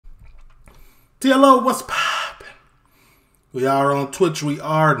TheeLitOne, what's poppin'? We are on Twitch. We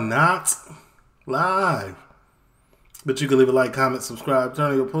are not live. But you can leave a like, comment, subscribe, turn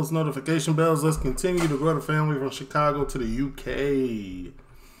on your post notification bells. Let's continue to grow the family from Chicago to the UK.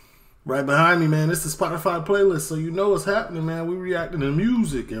 Right behind me, man, this is Spotify playlist, so you know what's happening, man. We reacting to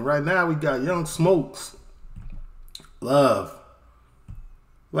music, and right now we got Young Smokes. Love.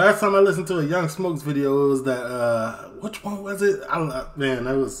 Last time I listened to a Young Smokes video, it was that, which one was it? I don't know, man,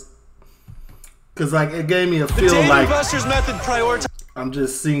 that was, because like it gave me a feel like I'm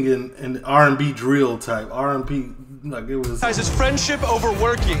just singing an R&B drill type, R&B, like it was. Guys, it's friendship over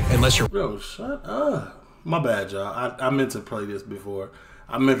working. Unless you're. Bro, shut up. My bad, y'all. I meant to play this before.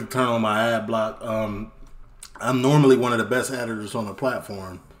 I meant to turn on my ad block. I'm normally one of the best editors on the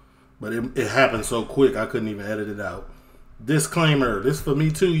platform, but it happened so quick I couldn't even edit it out. Disclaimer, this for me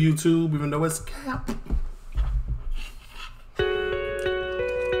too, YouTube, even though it's cap.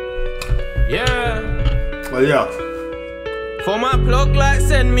 Yeah. But yeah. For my plug light,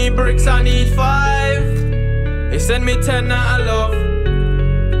 send me bricks, I need 5. They send me 10 that I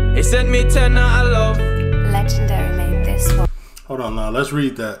love. They sent me 10 that I love. Legendary made this one. Hold on now, let's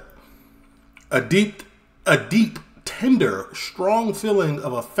read that. A deep, tender, strong feeling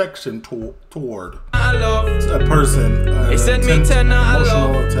of affection toward a person. They sent me 10 that I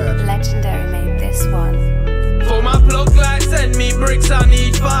love. Legendary made this one. For my plug light, send me bricks, I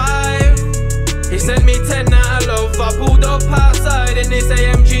need 5. He sent me 10 that I love. I pulled up outside in this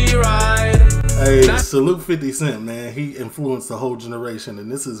AMG ride. Hey, salute 50 Cent, man. He influenced the whole generation,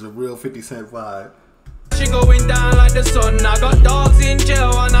 and this is a real 50 Cent vibe. She going down like the sun. I got dogs in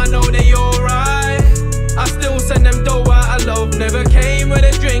jail and I know they alright. I still send them dough out of love. Never came with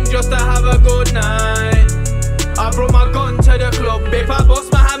a drink just to have a good night. I brought my gun to the club. If I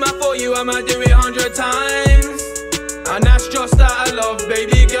bust my hammer for you, I'ma do it 100 times. And that's just out of love.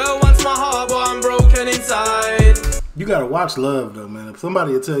 Baby girl wants my heart, but I'm broken inside. You gotta watch love though, man. If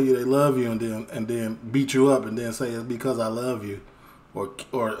somebody will tell you they love you and then beat you up and then say it's because I love you,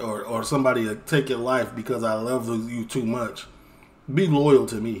 or somebody will take your life because I love you too much, be loyal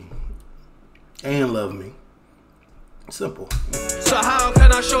to me and love me. Simple. So how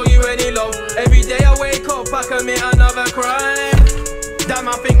can I show you any love? Every day I wake up, I commit another crime. Damn,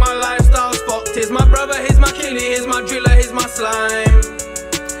 I think my lifestyle's fucked. Here's my brother, here's my killie, here's my driller, here's my slime.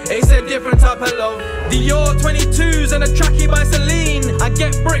 It's a different type of love. Dior 22s and a trackie by Celine. I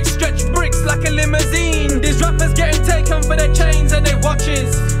get bricks, stretch bricks like a limousine. These rappers getting taken for their chains and their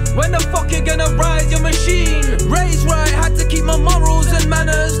watches. When the fuck you gonna rise your machine? Raised right, had to keep my morals and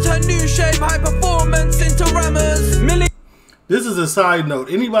manners. Turn new shape, high performance into rammers. This is a side note.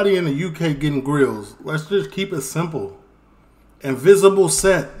 Anybody in the UK getting grills, let's just keep it simple. Invisible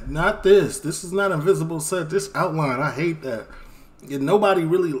set, not this. This is not invisible set. This outline, I hate that. Nobody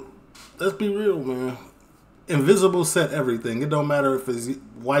really, let's be real, man. Invisible set everything. It don't matter if it's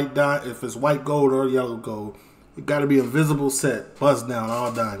white gold or yellow gold. It got to be invisible set, bust down,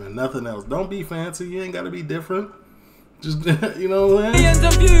 all diamond, nothing else. Don't be fancy. You ain't got to be different. Just, you know what I'm saying? Millions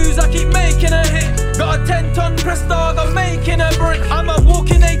of views, I keep making a hit. Got a 10-ton press dog, I'm making a brick. I'm a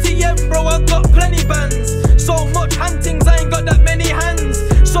walking ATM, bro, I got plenty bands. So much huntings, I ain't got that many hands.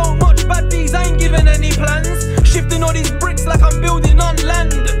 So much bad deeds, I ain't giving any plans. Shifting all these bricks like I'm building on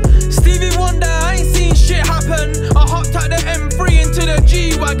land. Stevie Wonder, I ain't seen shit happen. I hopped out the M3 into the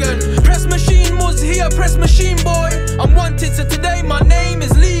G-Wagon. Press machine was here, press machine boy. I'm wanted, so today my name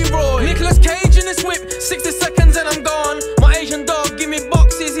is Leroy. Nicolas Cage in this whip, 60 seconds and I'm gone. My Asian dog, give me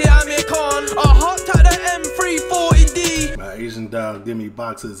boxes, yeah, I'm a con. I hopped out the M340D. My Asian dog, give me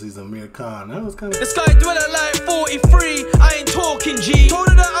boxes, he's a mere con. That was kind of... The sky dweller like 43, I ain't talking G. Told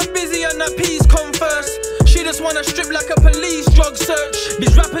her that I'm busy and that P's come first. She just wanna strip like a police drug search.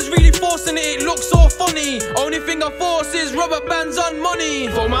 These rappers really forcing it, it looks so funny. Only thing I force is rubber bands on money.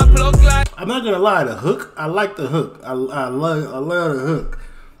 For my plug light. I'm not gonna lie, the hook, I like the hook. I love the hook.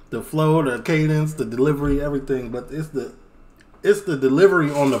 The flow, the cadence, the delivery, everything. But it's the delivery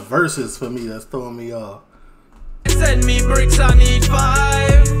on the verses for me that's throwing me off. Send me bricks, I need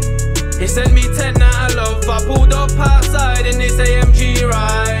 5. He sent me 10 that I love. I pulled up outside in this AMG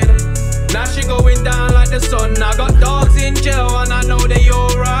ride. Now she going down like the sun. I got dogs in jail and I know they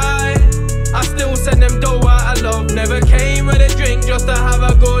alright. I still send them dough out of love. Never came with a drink just to have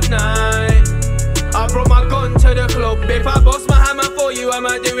a good night. I brought my gun to the club. If I bust my hammer for you,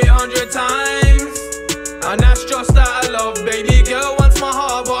 I'ma do it 100 times. And that's just out of love. Baby girl wants my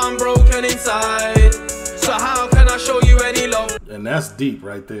heart, but I'm broken inside. So how can I show you any love? And that's deep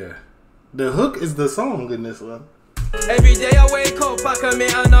right there. The hook is the song in this one. Every day I wake up, I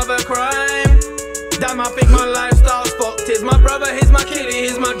commit another crime. Damn, I think my lifestyle's fucked. Here's my brother, here's my killie,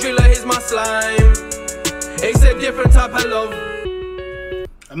 here's my driller, here's my slime. different type of love.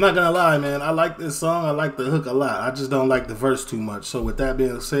 I'm not gonna lie, man. I like this song. I like the hook a lot. I just don't like the verse too much. So with that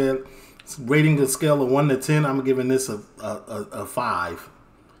being said, rating the scale of 1 to 10, I'm giving this a 5.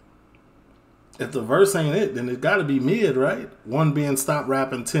 If the verse ain't it, then it got to be mid, right? 1 being stop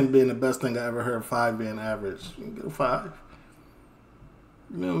rapping, 10 being the best thing I ever heard, 5 being average. You can get a 5.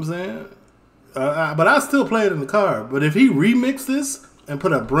 You know what I'm saying? But I still play it in the car. But if he remixed this and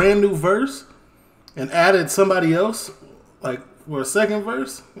put a brand new verse and added somebody else, like for a second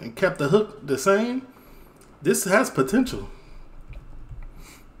verse, and kept the hook the same, this has potential.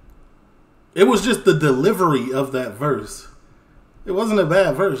 It was just the delivery of that verse. It wasn't a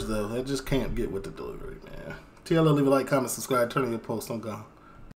bad verse, though. I just can't get with the delivery, man. TLO, leave a like, comment, subscribe, turn on your post. I'm gone.